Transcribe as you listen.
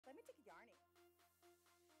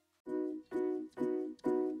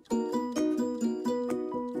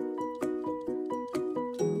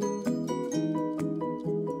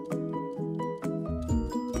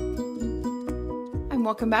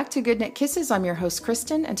welcome back to GoodKnit Kisses. I'm your host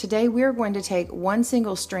Kristen, and today we're going to take one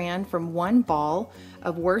single strand from one ball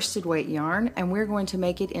of worsted weight yarn and we're going to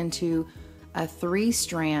make it into a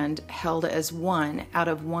 3-strand held as one out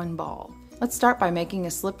of one ball. Let's start by making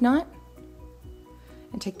a slip knot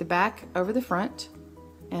and take the back over the front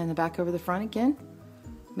and the back over the front again,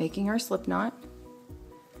 making our slip knot.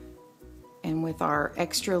 And with our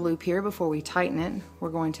extra loop here before we tighten it, we're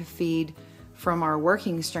going to feed from our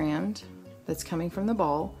working strand that's coming from the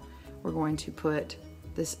ball. We're going to put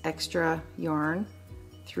this extra yarn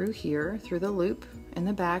through here, through the loop in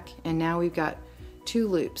the back, and now we've got 2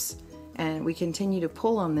 loops. And we continue to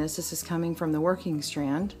pull on this. This is coming from the working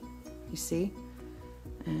strand, you see?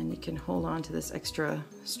 And you can hold on to this extra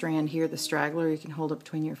strand here, the straggler, you can hold it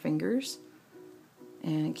between your fingers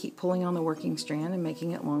and keep pulling on the working strand and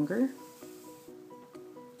making it longer.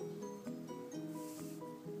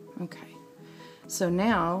 Okay, so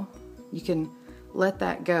now you can let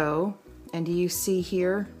that go, and do you see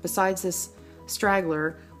here, besides this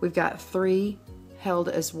straggler, we've got 3 held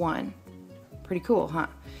as one. Pretty cool, huh?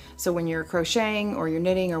 So when you're crocheting or you're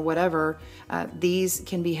knitting or whatever, these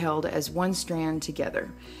can be held as one strand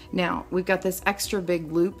together. Now, we've got this extra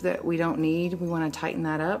big loop that we don't need. We want to tighten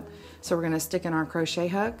that up. So we're going to stick in our crochet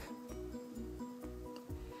hook.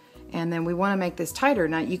 And then we want to make this tighter.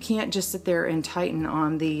 Now, you can't just sit there and tighten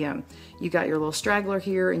on the, you got your little straggler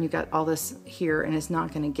here and you got all this here, and it's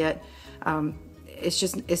not going to get,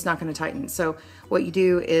 it's not going to tighten. So what you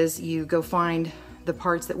do is you go find the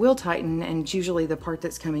parts that will tighten, and it's usually the part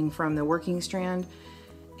that's coming from the working strand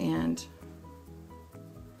and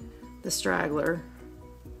the straggler.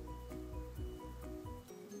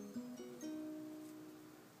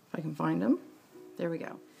 If I can find them. There we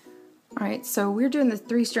go. All right, so we're doing the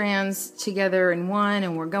 3 strands together in one,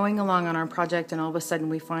 and we're going along on our project, and all of a sudden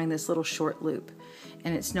we find this little short loop,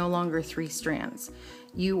 and it's no longer 3 strands.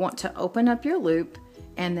 You want to open up your loop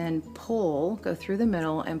and then pull, go through the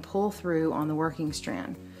middle and pull through on the working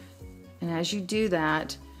strand. And as you do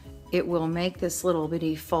that, it will make this little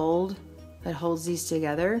bitty fold that holds these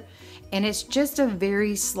together. And it's just a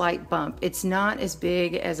very slight bump. It's not as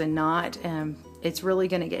big as a knot, and it's really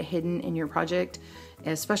gonna get hidden in your project,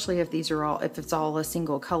 especially if these are all, if it's all a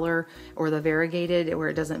single color or the variegated where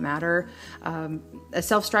it doesn't matter. A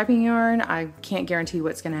self-striping yarn, I can't guarantee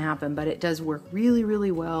what's going to happen, but it does work really, really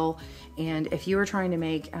well. And if you are trying to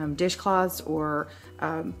make dishcloths or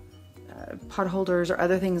pot holders or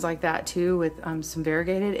other things like that too with some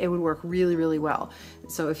variegated, it would work really, really well.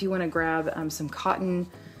 So if you want to grab some cotton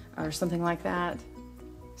or something like that,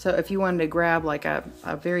 so if you wanted to grab like a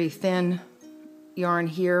very thin yarn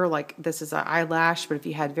here, like this is an eyelash, but if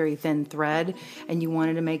you had very thin thread and you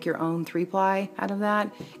wanted to make your own 3-ply out of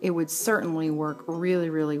that, it would certainly work really,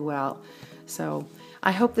 really well. So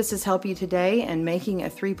I hope this has helped you today in making a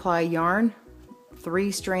 3-ply yarn,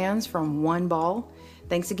 3 strands from one ball.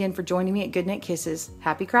 Thanks again for joining me at GoodKnit Kisses.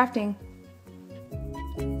 Happy crafting!